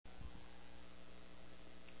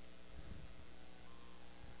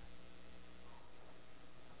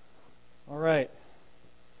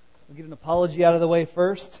apology out of the way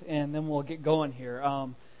first, and then we'll get going here.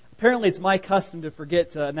 Apparently, it's my custom to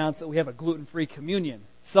forget to announce that we have a gluten-free communion.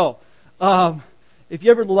 So, if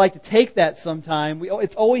you ever would like to take that sometime,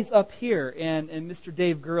 it's always up here. And Mr.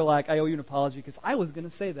 Dave Gerlach, I owe you an apology because I was going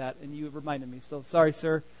to say that, and you reminded me. So, sorry,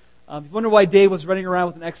 sir. If you wonder why Dave was running around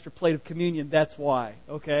with an extra plate of communion, that's why.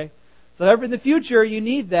 Okay? So, ever in the future you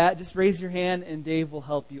need that, just raise your hand, and Dave will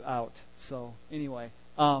help you out. So, anyway.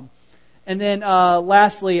 And then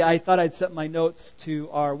lastly, I thought I'd set my notes to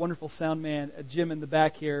our wonderful sound man, Jim, in the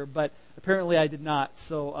back here, but apparently I did not.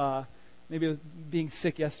 So maybe I was being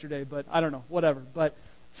sick yesterday, but I don't know, whatever. But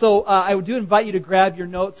so I do invite you to grab your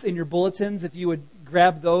notes in your bulletins, if you would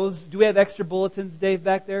grab those. Do we have extra bulletins, Dave,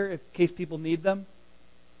 back there, in case people need them?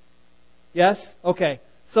 Yes? Okay.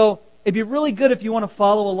 So it'd be really good if you want to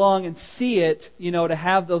follow along and see it, to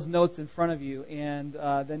have those notes in front of you, and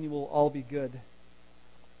then you will all be good.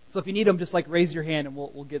 So if you need them, just raise your hand and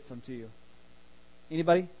we'll get some to you.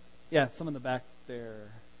 Anybody? Yeah, some in the back there.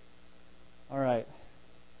 All right.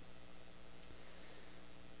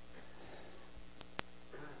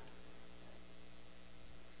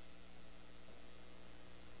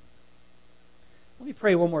 Let me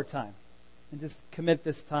pray one more time and just commit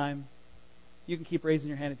this time. You can keep raising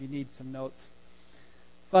your hand if you need some notes.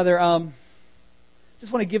 Father,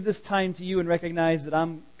 just want to give this time to you and recognize that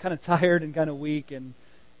I'm kind of tired and kind of weak and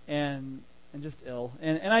just ill.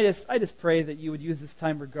 And I just pray that you would use this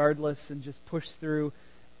time regardless and just push through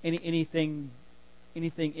anything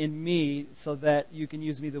in me so that you can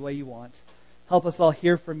use me the way you want. Help us all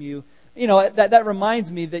hear from you. That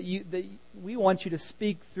reminds me that we want you to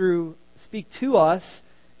speak to us,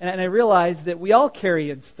 and I realize that we all carry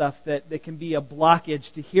in stuff that can be a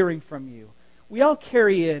blockage to hearing from you. We all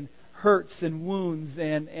carry in hurts and wounds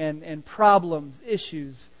and problems,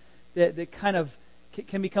 issues that kind of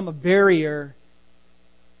can become a barrier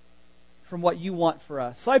from what you want for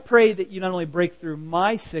us. So I pray that you not only break through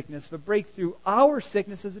my sickness, but break through our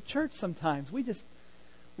sickness as a church sometimes.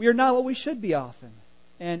 We are not what we should be often.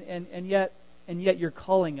 And yet you're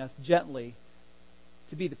calling us gently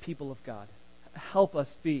to be the people of God. Help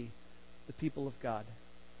us be the people of God.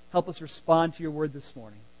 Help us respond to your word this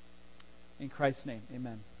morning. In Christ's name,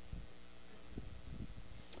 amen.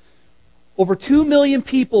 Over 2 million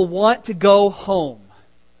people want to go home.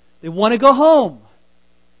 They want to go home.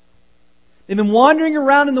 They've been wandering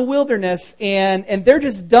around in the wilderness and they're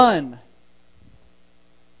just done.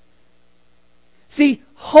 See,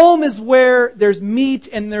 home is where there's meat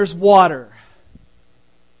and there's water.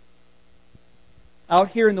 Out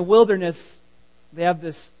here in the wilderness, they have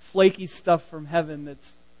this flaky stuff from heaven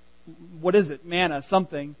that's, what is it? Manna,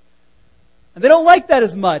 something. And they don't like that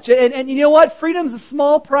as much. And you know what? Freedom's a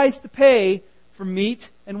small price to pay for meat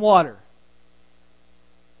and water.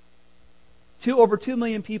 Over 2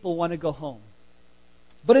 million people want to go home.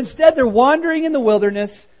 But instead they're wandering in the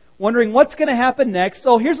wilderness, wondering what's going to happen next.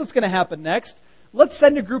 Oh, here's what's going to happen next. Let's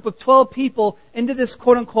send a group of 12 people into this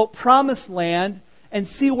quote-unquote promised land and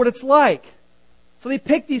see what it's like. So they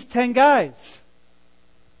pick these 10 guys.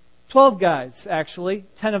 12 guys, actually.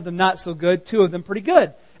 10 of them not so good, 2 of them pretty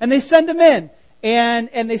good. And they send them in,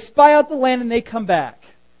 and they spy out the land, and they come back.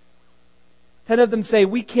 10 of them say,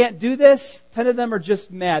 we can't do this. 10 of them are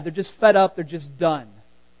just mad. They're just fed up. They're just done.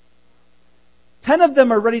 10 of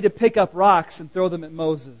them are ready to pick up rocks and throw them at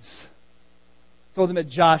Moses. Throw them at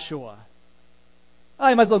Joshua.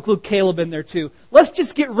 I might as well include Caleb in there too. Let's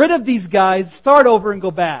just get rid of these guys, start over, and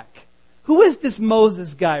go back. Who is this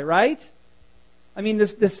Moses guy, right? I mean,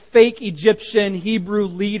 this fake Egyptian Hebrew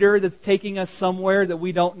leader that's taking us somewhere that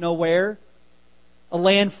we don't know where. A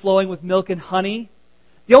land flowing with milk and honey.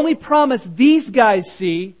 The only promise these guys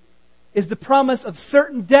see is the promise of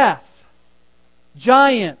certain death.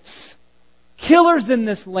 Giants. Killers in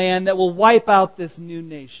this land that will wipe out this new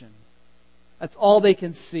nation. That's all they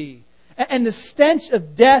can see. And the stench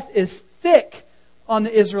of death is thick on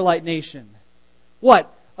the Israelite nation.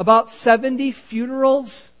 What? About 70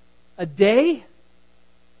 funerals a day?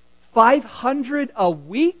 500 a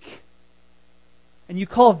week? And you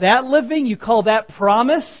call that living? You call that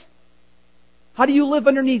promise? How do you live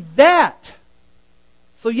underneath that?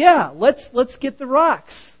 So yeah, let's get the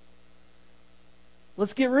rocks.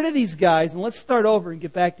 Let's get rid of these guys and let's start over and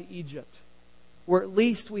get back to Egypt, where at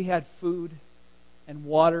least we had food and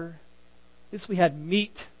water. At least we had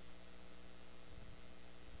meat.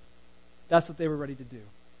 That's what they were ready to do.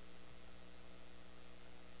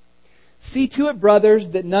 See to it, brothers,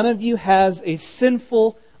 that none of you has a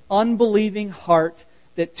sinful, unbelieving heart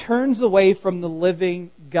that turns away from the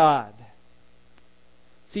living God.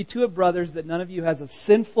 See to it, brothers, that none of you has a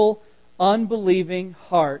sinful, unbelieving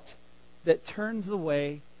heart that turns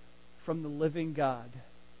away from the living God.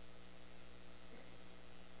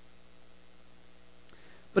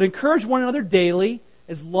 But encourage one another daily,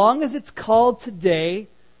 as long as it's called today,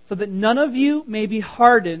 so that none of you may be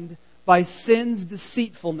hardened by sin's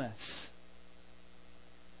deceitfulness.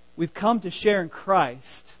 We've come to share in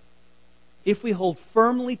Christ if we hold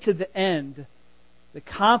firmly to the end the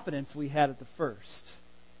confidence we had at the first.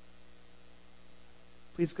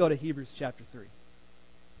 Please go to Hebrews chapter 3.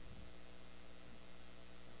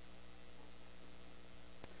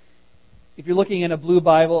 If you're looking in a blue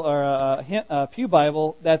Bible or a Pew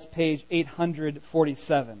Bible, that's page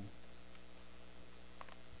 847.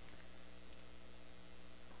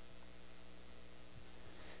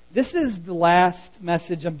 This is the last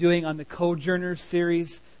message I'm doing on the Cojourners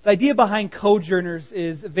series. The idea behind Cojourners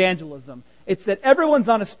is evangelism. It's that everyone's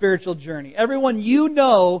on a spiritual journey. Everyone you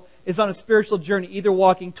know is on a spiritual journey, either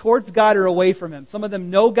walking towards God or away from Him. Some of them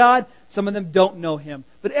know God, some of them don't know Him.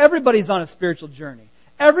 But everybody's on a spiritual journey.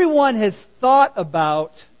 Everyone has thought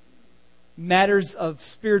about matters of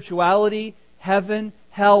spirituality, heaven,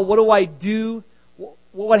 hell, what do I do?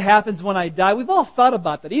 What happens when I die? We've all thought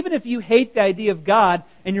about that. Even if you hate the idea of God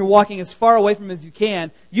and you're walking as far away from Him as you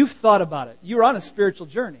can, you've thought about it. You're on a spiritual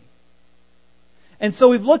journey. And so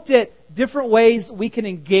we've looked at different ways we can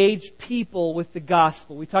engage people with the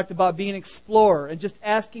gospel. We talked about being an explorer and just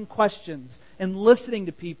asking questions and listening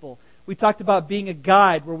to people. We talked about being a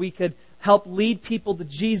guide where we could help lead people to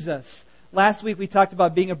Jesus. Last week we talked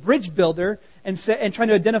about being a bridge builder and trying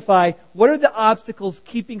to identify what are the obstacles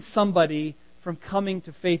keeping somebody from coming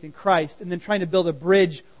to faith in Christ, and then trying to build a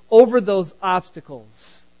bridge over those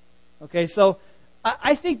obstacles. Okay, so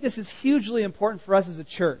I think this is hugely important for us as a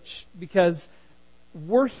church, because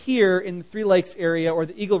we're here in the Three Lakes area or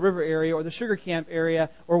the Eagle River area or the Sugar Camp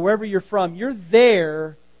area or wherever you're from. You're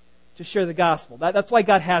there to share the gospel. That's why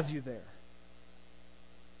God has you there.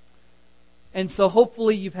 And so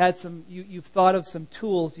hopefully you've thought of some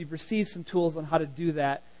tools, you've received some tools on how to do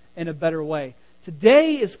that in a better way.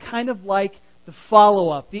 Today is kind of like the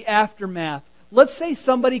follow-up, the aftermath. Let's say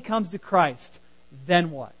somebody comes to Christ.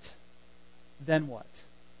 Then what? Then what?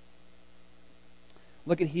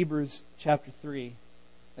 Look at Hebrews chapter 3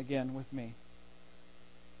 again with me.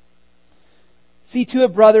 See to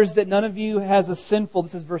it, brothers, that none of you has a sinful,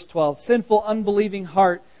 this is verse 12, sinful, unbelieving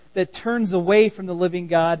heart that turns away from the living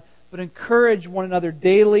God, but encourage one another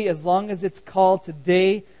daily as long as it's called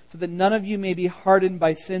today, so that none of you may be hardened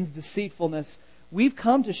by sin's deceitfulness. We've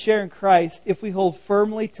come to share in Christ if we hold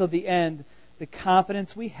firmly till the end the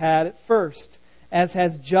confidence we had at first. As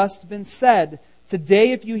has just been said,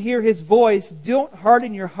 today if you hear His voice, don't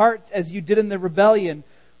harden your hearts as you did in the rebellion.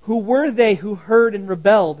 Who were they who heard and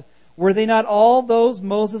rebelled? Were they not all those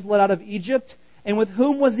Moses led out of Egypt? And with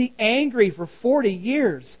whom was He angry for 40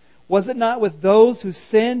 years? Was it not with those who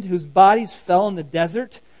sinned, whose bodies fell in the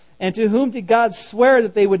desert? And to whom did God swear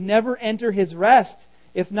that they would never enter His rest,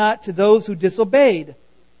 if not to those who disobeyed?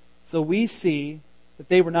 So we see that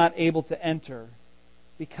they were not able to enter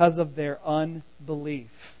because of their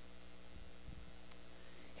unbelief.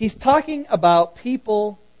 He's talking about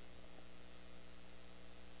people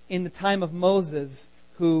in the time of Moses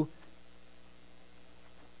who,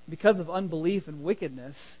 because of unbelief and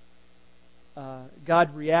wickedness,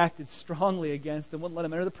 God reacted strongly against and wouldn't let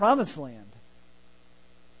them enter the promised land.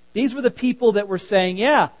 These were the people that were saying,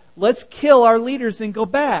 yeah, let's kill our leaders and go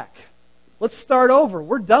back. Let's start over.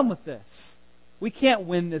 We're done with this. We can't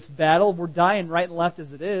win this battle. We're dying right and left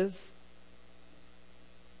as it is.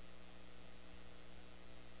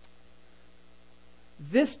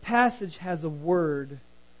 This passage has a word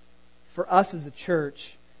for us as a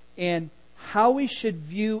church and how we should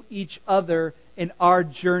view each other in our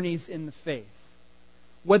journeys in the faith.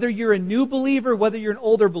 Whether you're a new believer, whether you're an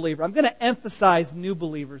older believer. I'm going to emphasize new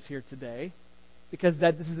believers here today because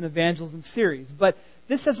this is an evangelism series. But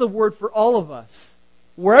this has a word for all of us,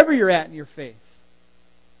 wherever you're at in your faith.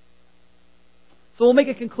 So we'll make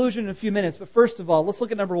a conclusion in a few minutes. But first of all, let's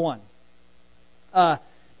look at number 1.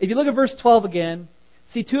 If you look at verse 12 again,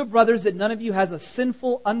 see to it, brothers, that none of you has a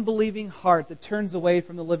sinful, unbelieving heart that turns away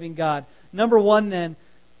from the living God. Number 1 then,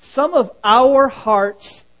 some of our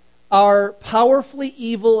hearts are powerfully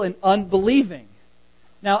evil and unbelieving.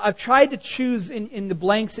 Now, I've tried to choose in the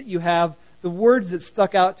blanks that you have the words that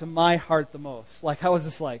stuck out to my heart the most. Like, I was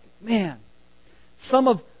just like, man, some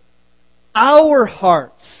of our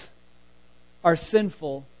hearts are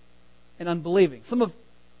sinful and unbelieving. Some of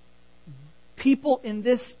people in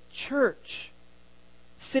this church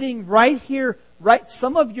sitting right here,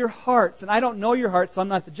 some of your hearts, and I don't know your heart, so I'm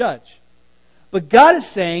not the judge. But God is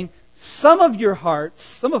saying, some of your hearts,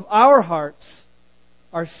 some of our hearts,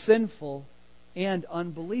 are sinful and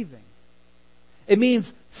unbelieving. It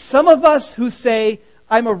means some of us who say,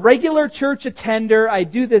 I'm a regular church attender, I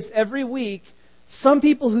do this every week, some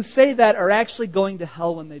people who say that are actually going to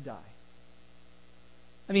hell when they die.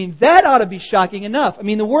 I mean, that ought to be shocking enough. I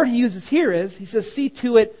mean, the word he uses here is, he says, see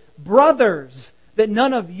to it, brothers, that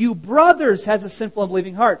none of you brothers has a sinful,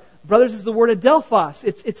 unbelieving heart. Brothers is the word adelphos.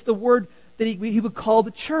 It's the word that he would call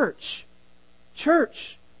the church.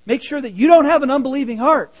 Church. Make sure that you don't have an unbelieving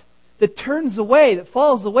heart that turns away, that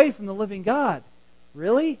falls away from the living God.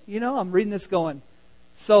 Really? I'm reading this going.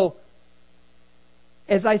 So,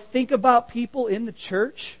 as I think about people in the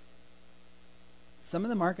church, some of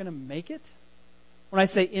them aren't going to make it. When I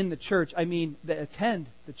say in the church, I mean that attend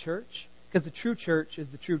the church. Because the true church is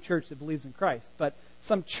the true church that believes in Christ. But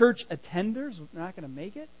some church attenders are not going to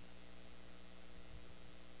make it.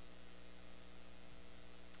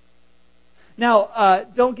 Now,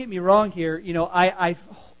 don't get me wrong here. I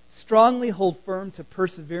strongly hold firm to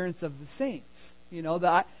perseverance of the saints.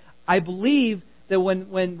 That I believe that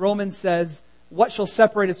when Romans says, what shall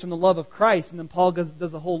separate us from the love of Christ? And then Paul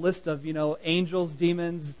does a whole list of, angels,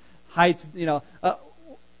 demons, heights,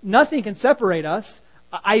 nothing can separate us.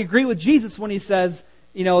 I agree with Jesus when he says,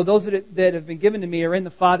 those that have been given to me are in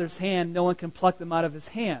the Father's hand. No one can pluck them out of his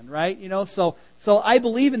hand, right? So I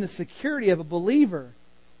believe in the security of a believer.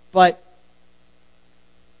 But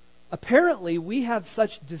apparently we have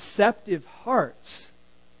such deceptive hearts,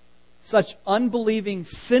 such unbelieving,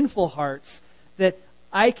 sinful hearts, that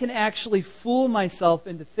I can actually fool myself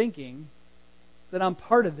into thinking that I'm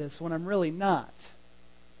part of this when I'm really not.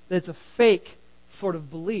 That it's a fake sort of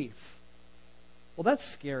belief. Well, that's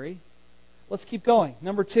scary. Let's keep going.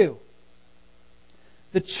 Number 2.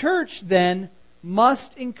 The church then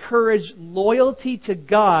must encourage loyalty to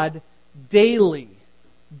God daily.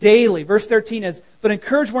 Daily. Verse 13 is, but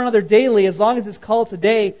encourage one another daily as long as it's called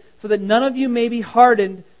today, so that none of you may be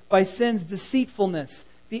hardened by sin's deceitfulness.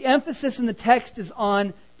 The emphasis in the text is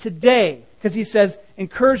on today, because he says,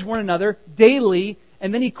 encourage one another daily,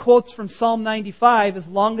 and then he quotes from Psalm 95, as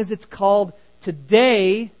long as it's called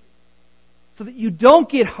today, so that you don't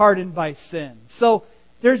get hardened by sin. So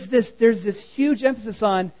there's this huge emphasis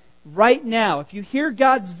on right now. If you hear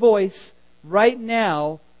God's voice right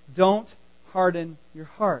now, don't harden your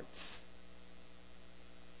hearts.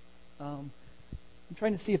 I'm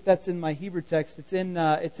trying to see if that's in my Hebrew text. It's in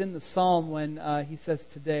the Psalm when he says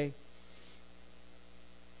today.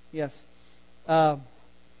 Yes.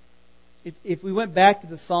 If we went back to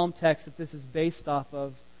the Psalm text that this is based off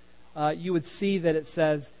of, you would see that it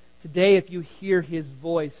says, today if you hear His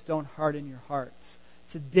voice, don't harden your hearts.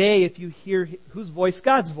 Today if you hear, whose voice?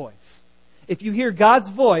 God's voice. If you hear God's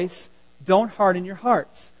voice, don't harden your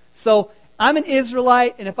hearts. So I'm an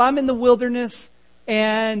Israelite, and if I'm in the wilderness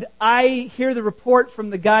and I hear the report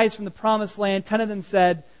from the guys from the Promised Land, 10 of them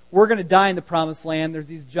said, we're going to die in the Promised Land. There's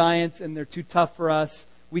these giants and they're too tough for us.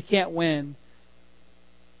 We can't win.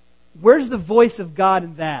 Where's the voice of God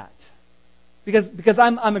in that? Because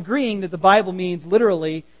I'm agreeing that the Bible means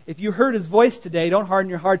literally, if you heard His voice today, don't harden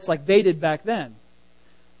your hearts like they did back then.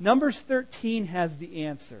 Numbers 13 has the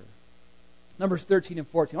answer. Numbers 13 and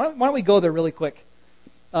 14. Why don't we go there really quick?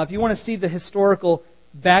 If you want to see the historical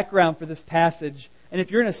background for this passage, and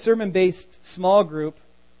if you're in a sermon-based small group,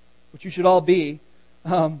 which you should all be,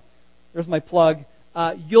 there's my plug,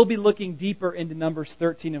 you'll be looking deeper into Numbers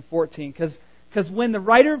 13 and 14. Because when the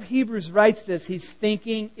writer of Hebrews writes this, he's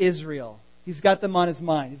thinking Israel. He's got them on his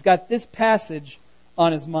mind. He's got this passage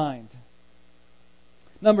on his mind.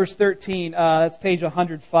 Numbers 13, that's page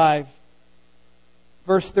 105.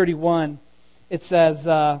 Verse 31, it says,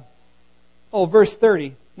 verse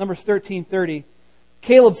 30, Numbers 13:30.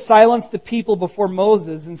 Caleb silenced the people before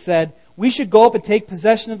Moses and said, we should go up and take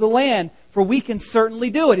possession of the land, for we can certainly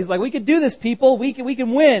do it. He's like, we can do this, people. We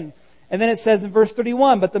can win. And then it says in verse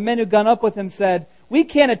 31, but the men who gone up with him said, we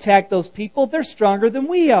can't attack those people. They're stronger than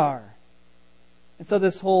we are. And so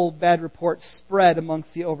this whole bad report spread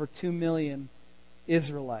amongst the over 2 million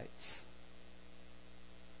Israelites.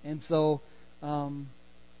 And so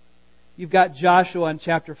you've got Joshua in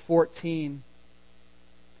chapter 14,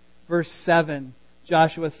 verse 7.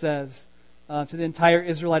 Joshua says to the entire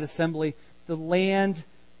Israelite assembly, the land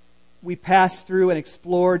we passed through and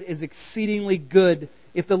explored is exceedingly good.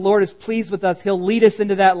 If the Lord is pleased with us, He'll lead us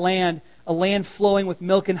into that land, a land flowing with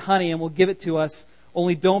milk and honey, and will give it to us.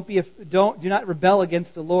 Only do not rebel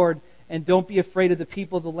against the Lord, and don't be afraid of the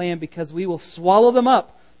people of the land, because we will swallow them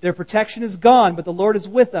up. Their protection is gone, but the Lord is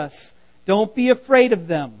with us. Don't be afraid of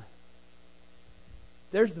them.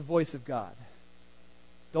 There's the voice of God.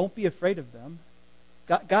 Don't be afraid of them.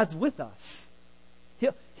 God's with us.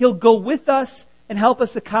 He'll go with us and help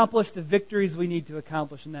us accomplish the victories we need to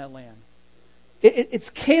accomplish in that land. It's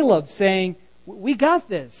Caleb saying, we got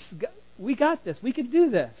this. We got this. We can do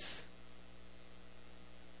this.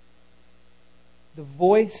 The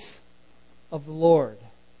voice of the Lord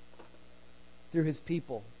through His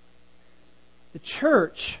people. The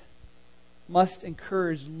church must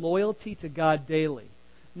encourage loyalty to God daily.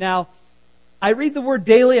 Now, I read the word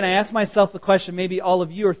daily and I ask myself the question, maybe all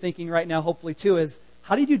of you are thinking right now, hopefully too, is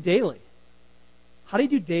how do you do daily? How do you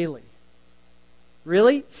do daily?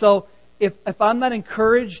 Really? So if I'm not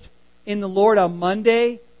encouraged in the Lord on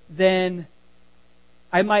Monday, then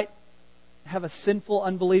I might have a sinful,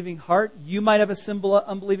 unbelieving heart. You might have a sinful,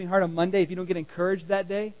 unbelieving heart on Monday if you don't get encouraged that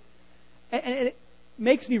day. And it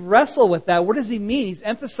makes me wrestle with that. What does he mean? He's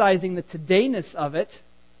emphasizing the todayness of it.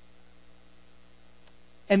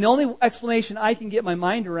 And the only explanation I can get my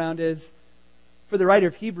mind around is, for the writer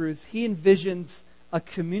of Hebrews, he envisions a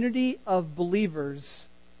community of believers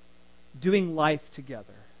doing life together.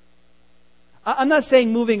 I'm not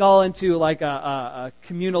saying moving all into like a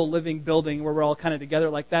communal living building where we're all kind of together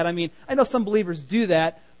like that. I mean, I know some believers do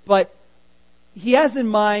that, but he has in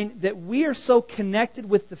mind that we are so connected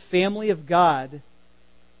with the family of God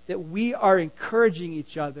that we are encouraging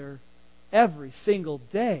each other every single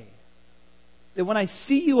day. That when I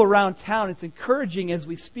see you around town, it's encouraging as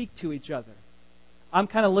we speak to each other. I'm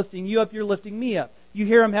kind of lifting you up, you're lifting me up. You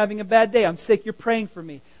hear I'm having a bad day, I'm sick, you're praying for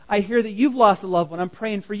me. I hear that you've lost a loved one, I'm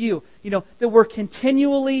praying for you. You know, that we're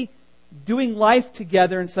continually doing life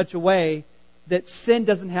together in such a way that sin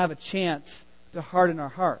doesn't have a chance to harden our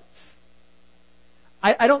hearts.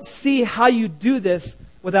 I don't see how you do this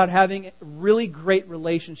without having really great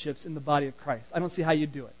relationships in the body of Christ. I don't see how you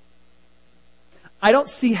do it. I don't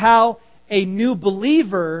see how a new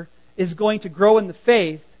believer is going to grow in the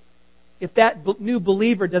faith if that new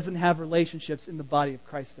believer doesn't have relationships in the body of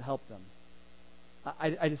Christ to help them.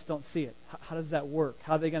 I just don't see it. How does that work?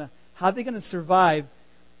 How are they going to survive?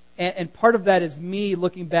 And part of that is me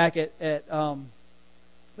looking back at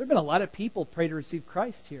there have been a lot of people pray to receive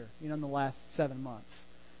Christ here, in the last 7 months.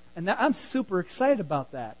 And I'm super excited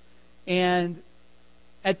about that. And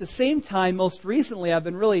at the same time, most recently, I've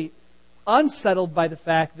been really unsettled by the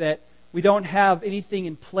fact that we don't have anything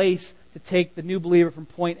in place to take the new believer from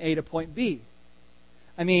point A to point B.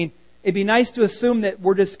 I mean, it'd be nice to assume that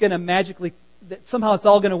we're just going to magically, that somehow it's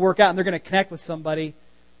all going to work out and they're going to connect with somebody.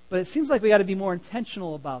 But it seems like we got to be more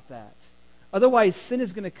intentional about that. Otherwise, sin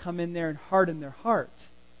is going to come in there and harden their heart.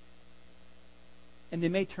 And they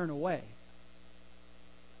may turn away.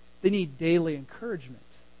 They need daily encouragement.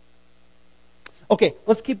 Okay,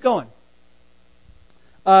 let's keep going.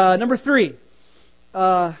 Number 3.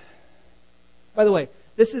 By the way,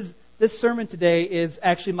 this sermon today is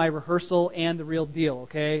actually my rehearsal and the real deal,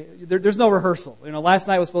 okay? There's no rehearsal. Last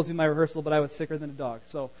night was supposed to be my rehearsal, but I was sicker than a dog.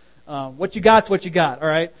 So, what you got's what you got, all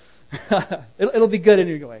right? It'll be good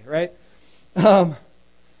anyway, right?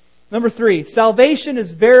 Number 3, salvation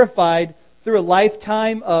is verified through a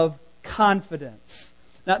lifetime of confidence.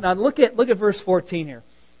 Now look at verse 14 here.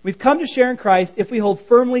 We've come to share in Christ if we hold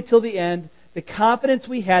firmly till the end the confidence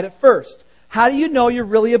we had at first. How do you know you're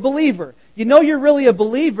really a believer? You know you're really a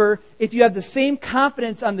believer if you have the same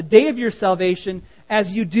confidence on the day of your salvation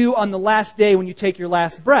as you do on the last day when you take your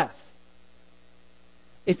last breath.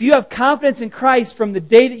 If you have confidence in Christ from the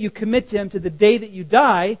day that you commit to Him to the day that you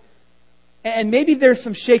die, and maybe there's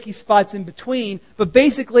some shaky spots in between, but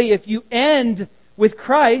basically if you end with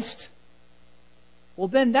Christ, well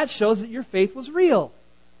then that shows that your faith was real.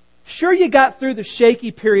 Sure, you got through the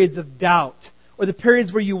shaky periods of doubt, or the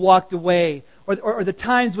periods where you walked away, or the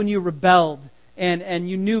times when you rebelled and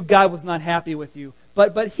you knew God was not happy with you.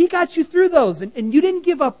 But He got you through those, and you didn't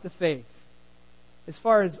give up the faith. As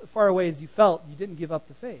far away as you felt, you didn't give up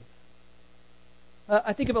the faith.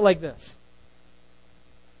 I think of it like this.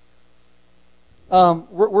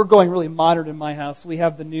 We're going really modern in my house. We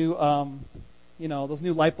have the new, those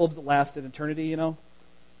new light bulbs that last an eternity,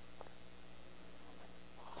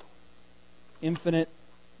 Infinite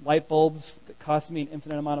light bulbs that cost me an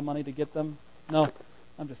infinite amount of money to get them. No,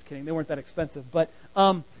 I'm just kidding. They weren't that expensive. But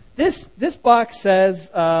this box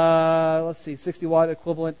says, 60 watt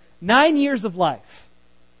equivalent, 9 years of life.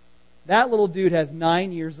 That little dude has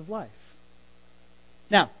 9 years of life.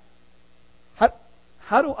 Now,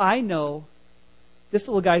 how do I know this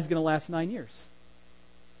little guy's going to last 9 years?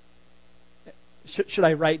 Should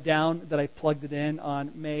I write down that I plugged it in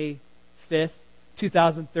on May 5th,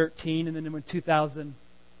 2013, and then when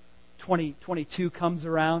 2022 comes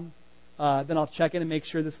around, then I'll check in and make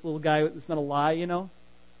sure this little guy is not a lie,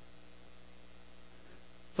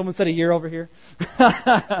 Someone said a year over here.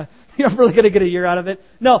 You're really going to get a year out of it.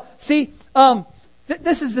 No, see,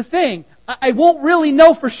 this is the thing. I won't really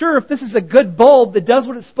know for sure if this is a good bulb that does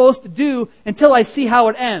what it's supposed to do until I see how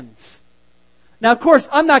it ends. Now, of course,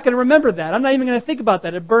 I'm not going to remember that. I'm not even going to think about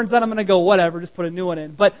that. It burns out, I'm going to go, whatever, just put a new one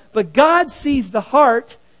in. But God sees the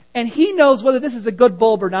heart, and He knows whether this is a good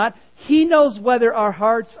bulb or not. He knows whether our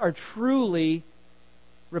hearts are truly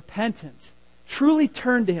repentant, truly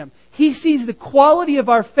turned to Him. He sees the quality of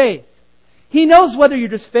our faith. He knows whether you're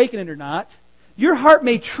just faking it or not. Your heart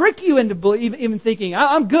may trick you into even thinking,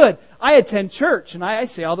 I'm good. I attend church and I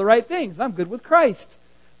say all the right things. I'm good with Christ.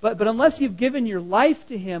 But unless you've given your life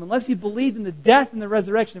to Him, unless you believe in the death and the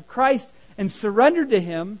resurrection of Christ and surrendered to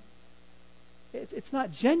Him, it's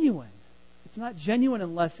not genuine. It's not genuine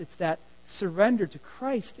unless it's that surrender to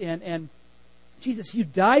Christ. And Jesus, you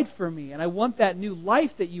died for me, and I want that new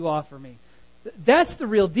life that you offer me. That's the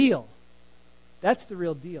real deal. That's the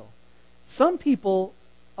real deal. Some people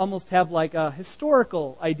almost have like a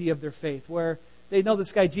historical idea of their faith, where they know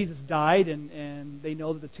this guy Jesus died, and they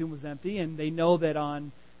know that the tomb was empty, and they know that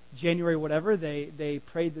on January whatever, they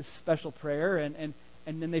prayed this special prayer, and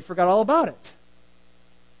then they forgot all about it.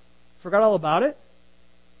 Forgot all about it?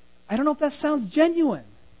 I don't know if that sounds genuine.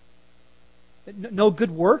 No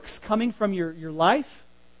good works coming from your life?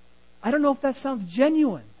 I don't know if that sounds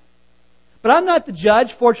genuine. But I'm not the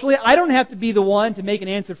judge, fortunately. I don't have to be the one to make an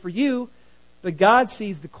answer for you. But God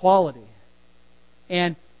sees the quality.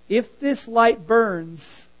 And if this light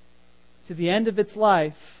burns to the end of its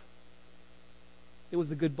life, it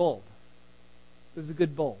was a good bulb. It was a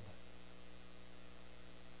good bulb.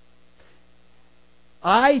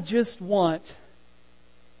 I just want,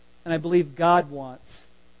 and I believe God wants,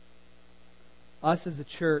 us as a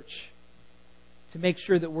church to make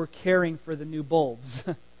sure that we're caring for the new bulbs.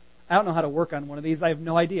 I don't know how to work on one of these. I have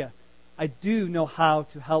no idea. I do know how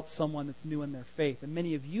to help someone that's new in their faith. And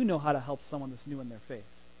many of you know how to help someone that's new in their faith.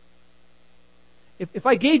 If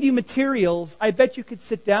I gave you materials, I bet you could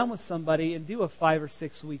sit down with somebody and do a 5 or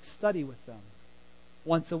 6 week study with them.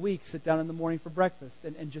 Once a week, sit down in the morning for breakfast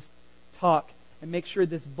and just talk and make sure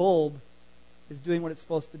this bulb is doing what it's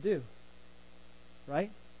supposed to do.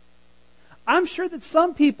 Right? I'm sure that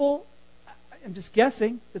some people, I'm just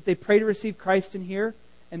guessing, that they pray to receive Christ in here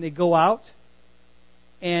and they go out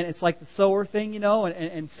and it's like the sower thing,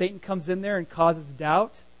 and Satan comes in there and causes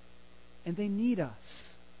doubt, and they need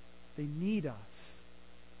us. They need us.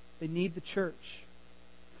 They need the church.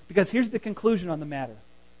 Because here's the conclusion on the matter.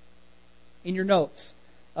 In your notes,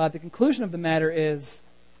 the conclusion of the matter is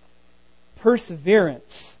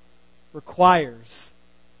perseverance requires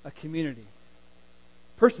a community.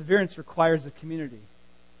 Perseverance requires a community.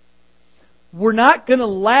 We're not going to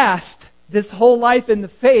last this whole life in the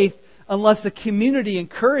faith unless a community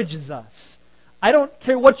encourages us. I don't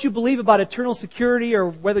care what you believe about eternal security or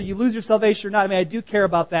whether you lose your salvation or not. I mean, I do care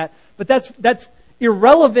about that. But that's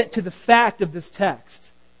irrelevant to the fact of this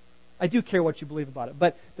text. I do care what you believe about it.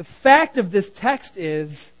 But the fact of this text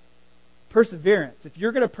is perseverance. If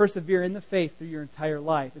you're going to persevere in the faith through your entire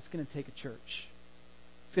life, it's going to take a church.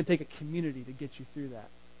 It's going to take a community to get you through that.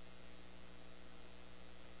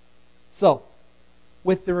 So,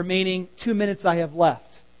 with the remaining 2 minutes I have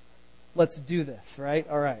left, let's do this, right?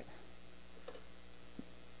 All right.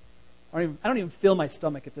 I don't even feel my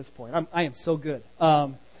stomach at this point. I am so good.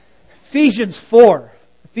 Ephesians 4.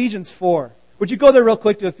 Ephesians 4. Would you go there real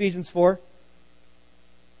quick to Ephesians 4?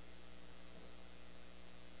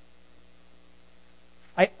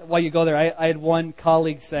 While you go there, I had one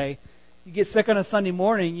colleague say, you get sick on a Sunday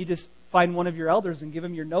morning, you just find one of your elders and give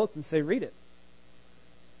him your notes and say, read it.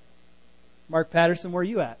 Mark Patterson, where are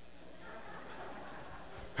you at?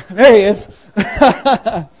 There he is.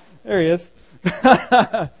 There he is.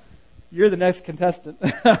 You're the next contestant.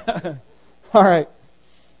 All right.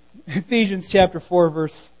 Ephesians chapter 4,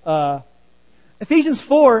 verse... Ephesians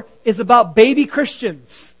 4 is about baby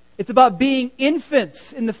Christians. It's about being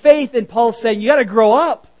infants in the faith. And Paul's saying, you got to grow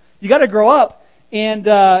up. You got to grow up. And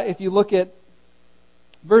if you look at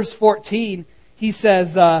verse 14, he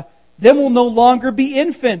says, then we'll no longer be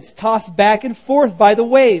infants, tossed back and forth by the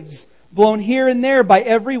waves, blown here and there by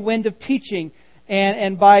every wind of teaching,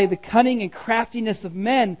 and by the cunning and craftiness of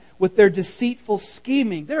men with their deceitful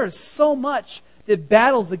scheming. There is so much that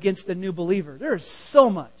battles against a new believer. There is so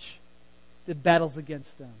much that battles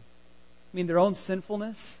against them. I mean, their own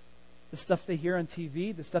sinfulness, the stuff they hear on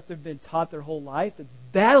TV, the stuff they've been taught their whole life, it's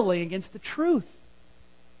battling against the truth.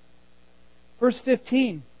 Verse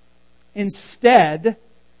 15, instead,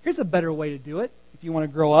 here's a better way to do it if you want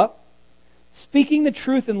to grow up. Speaking the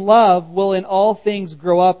truth in love will in all things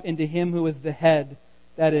grow up into Him who is the head,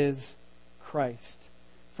 that is, Christ.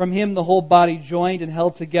 From Him the whole body joined and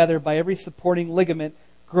held together by every supporting ligament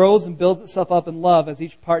grows and builds itself up in love as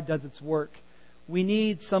each part does its work. We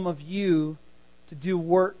need some of you to do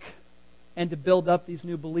work and to build up these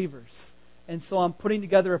new believers. And so I'm putting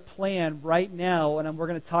together a plan right now, and we're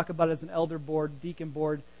going to talk about it as an elder board, deacon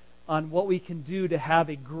board, on what we can do to have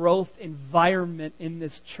a growth environment in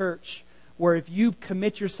this church, where if you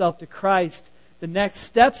commit yourself to Christ, the next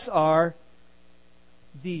steps are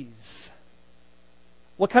these.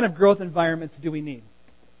 What kind of growth environments do we need?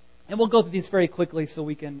 And we'll go through these very quickly so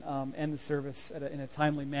we can end the service in a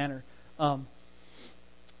timely manner.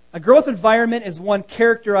 A growth environment is one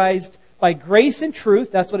characterized by grace and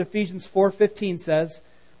truth. That's what Ephesians 4:15 says.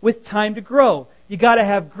 With time to grow. You got to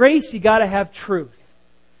have grace. You got to have truth.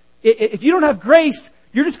 If you don't have grace,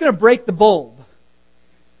 you're just going to break the bulb.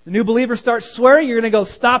 The new believer starts swearing. You're going to go,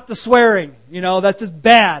 stop the swearing. That's just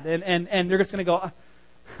bad. And they're just going to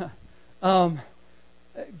go,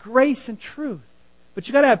 grace and truth. But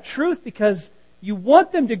you got to have truth because you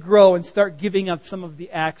want them to grow and start giving up some of the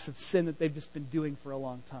acts of sin that they've just been doing for a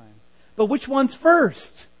long time. But which one's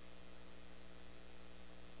first?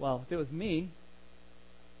 Well, if it was me,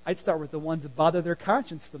 I'd start with the ones that bother their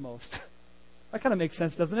conscience the most. That kind of makes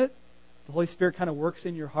sense, doesn't it? The Holy Spirit kind of works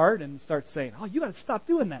in your heart and starts saying, you got to stop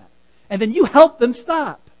doing that. And then you help them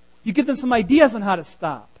stop. You give them some ideas on how to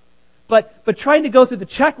stop. But trying to go through the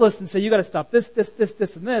checklist and say, you got to stop this,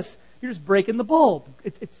 and this, you're just breaking the bulb.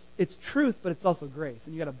 It's truth, but it's also grace.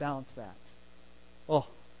 And you got to balance that.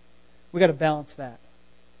 We got to balance that.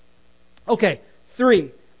 Okay,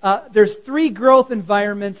 3. There's 3 growth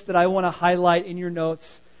environments that I want to highlight in your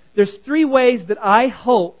notes. There's 3 ways that I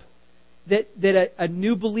hope that a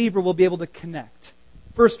new believer will be able to connect.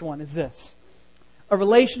 First one is this. A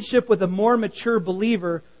relationship with a more mature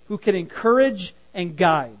believer who can encourage and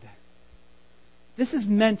guide. This is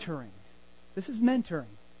mentoring.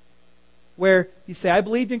 Where you say, I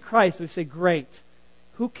believed in Christ. We say, great.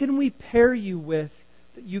 Who can we pair you with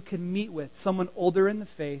that you can meet with? Someone older in the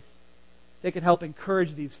faith that can help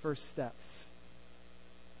encourage these first steps.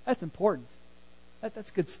 That's important.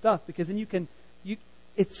 That's good stuff because then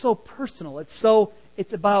it's so personal.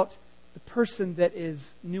 It's about the person that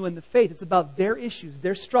is new in the faith. It's about their issues,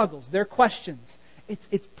 their struggles, their questions.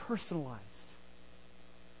 It's personalized.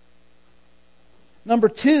 Number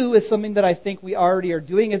 2 is something that I think we already are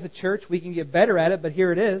doing as a church. We can get better at it, but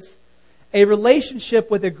here it is. A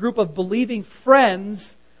relationship with a group of believing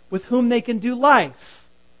friends with whom they can do life.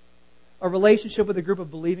 A relationship with a group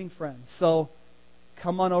of believing friends. So,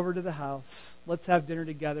 come on over to the house. Let's have dinner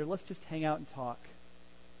together. Let's just hang out and talk.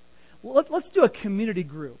 Let's do a community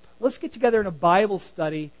group. Let's get together in a Bible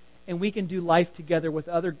study and we can do life together with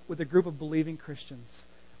a group of believing Christians.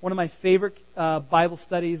 One of my favorite Bible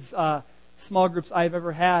studies, small groups I've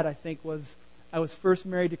ever had, I think, was I was first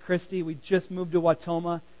married to Christy. We just moved to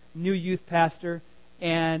Watoma, new youth pastor,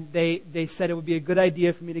 and they said it would be a good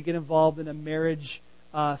idea for me to get involved in a marriage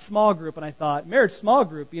small group. And I thought, marriage small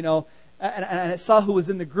group, and I saw who was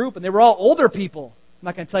in the group, and they were all older people. I'm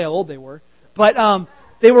not going to tell you how old they were, but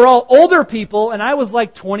they were all older people, and I was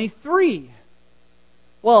like 23.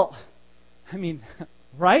 Well, I mean,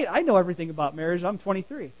 right? I know everything about marriage. I'm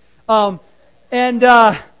 23. And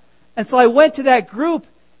so I went to that group,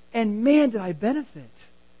 and man, did I benefit.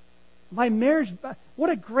 My marriage, what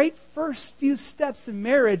a great first few steps in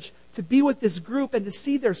marriage to be with this group and to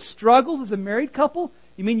see their struggles as a married couple.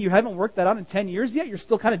 You mean you haven't worked that out in 10 years yet? You're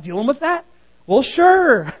still kind of dealing with that? Well,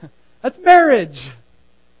 sure. That's marriage.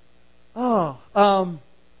 Small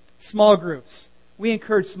groups. We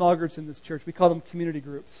encourage small groups in this church. We call them community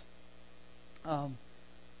groups.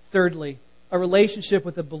 Thirdly, a relationship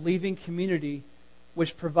with a believing community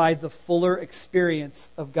which provides a fuller experience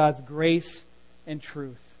of God's grace and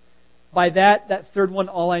truth. By that third one,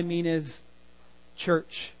 all I mean is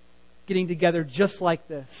church. Getting together just like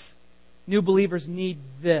this. New believers need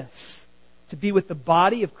this to be with the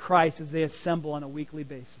body of Christ as they assemble on a weekly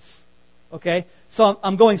basis. Okay? So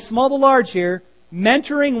I'm going small to large here.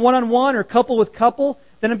 Mentoring one-on-one or couple with couple.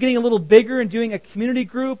 Then I'm getting a little bigger and doing a community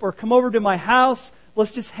group or come over to my house.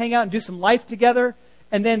 Let's just hang out and do some life together.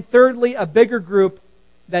 And then thirdly, a bigger group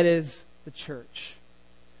that is the church.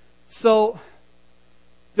 So,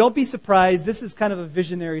 don't be surprised. This is kind of a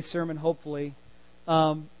visionary sermon, hopefully.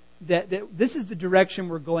 That this is the direction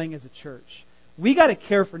we're going as a church. We got to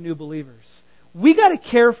care for new believers. We got to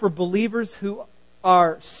care for believers who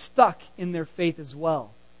are stuck in their faith as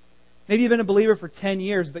well. Maybe you've been a believer for 10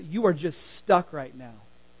 years, but you are just stuck right now.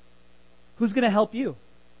 Who's going to help you?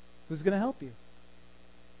 Who's going to help you?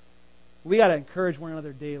 We got to encourage one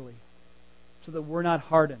another daily so that we're not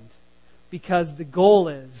hardened. Because the goal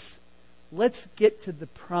is, let's get to the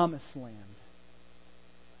promised land.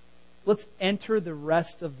 Let's enter the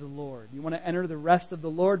rest of the Lord. You want to enter the rest of the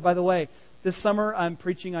Lord? By the way, this summer I'm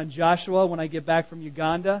preaching on Joshua when I get back from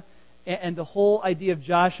Uganda. And the whole idea of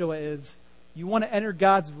Joshua is, you want to enter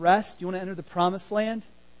God's rest? You want to enter the promised land?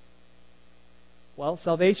 Well,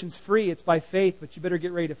 salvation's free. It's by faith, but you better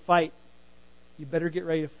get ready to fight. You better get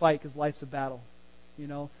ready to fight because life's a battle. You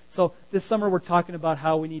know? So this summer we're talking about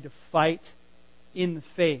how we need to fight in the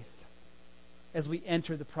faith as we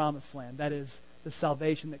enter the promised land. That is the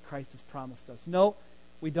salvation that Christ has promised us. No,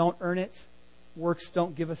 we don't earn it. Works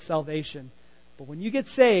don't give us salvation. But when you get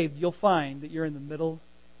saved, you'll find that you're in the middle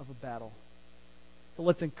of a battle. So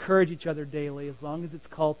let's encourage each other daily, as long as it's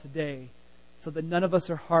called today, so that none of us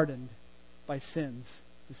are hardened by sin's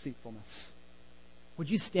deceitfulness. Would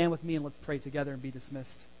you stand with me and let's pray together and be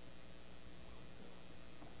dismissed?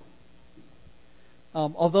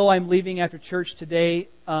 Although I'm leaving after church today,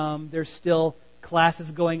 there's still classes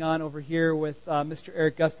going on over here with Mr.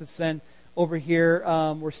 Eric Gustafson. Over here,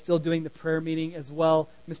 we're still doing the prayer meeting as well.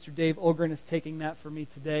 Mr. Dave Ogren is taking that for me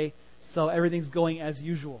today. So everything's going as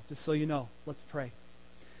usual, just so you know. Let's pray.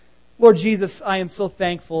 Lord Jesus, I am so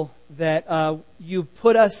thankful that you've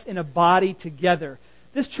put us in a body together.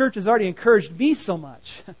 This church has already encouraged me so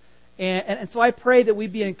much. And so I pray that we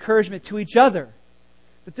be an encouragement to each other.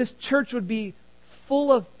 That this church would be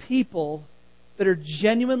full of people that are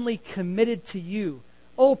genuinely committed to you.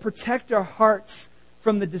 Oh, protect our hearts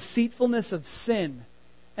from the deceitfulness of sin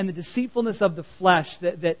and the deceitfulness of the flesh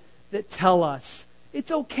that tell us, it's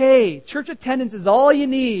okay. Church attendance is all you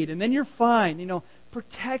need, and then you're fine. You know,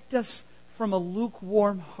 protect us from a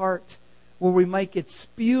lukewarm heart where we might get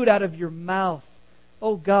spewed out of your mouth.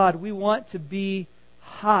 Oh God, we want to be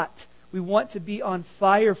hot. We want to be on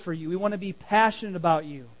fire for you. We want to be passionate about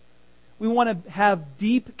you. We want to have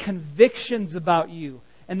deep convictions about you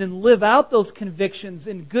and then live out those convictions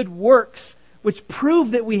in good works which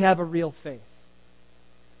prove that we have a real faith.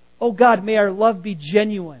 Oh God, may our love be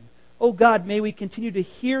genuine. Oh God, may we continue to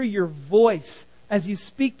hear your voice as you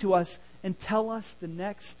speak to us and tell us the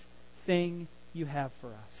next thing you have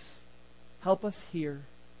for us. Help us hear.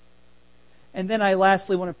 And then I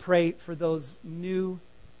lastly want to pray for those new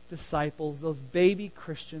disciples, those baby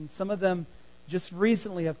Christians. Some of them just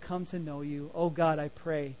recently have come to know you. Oh God, I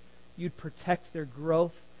pray you'd protect their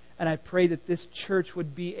growth. And I pray that this church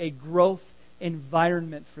would be a growth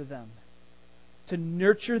environment for them, to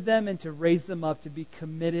nurture them and to raise them up to be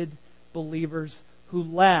committed believers who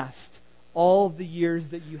last all the years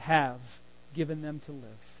that you have given them to live.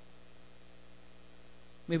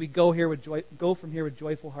 May we go from here with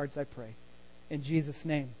joyful hearts, I pray. In Jesus'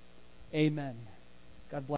 name, amen.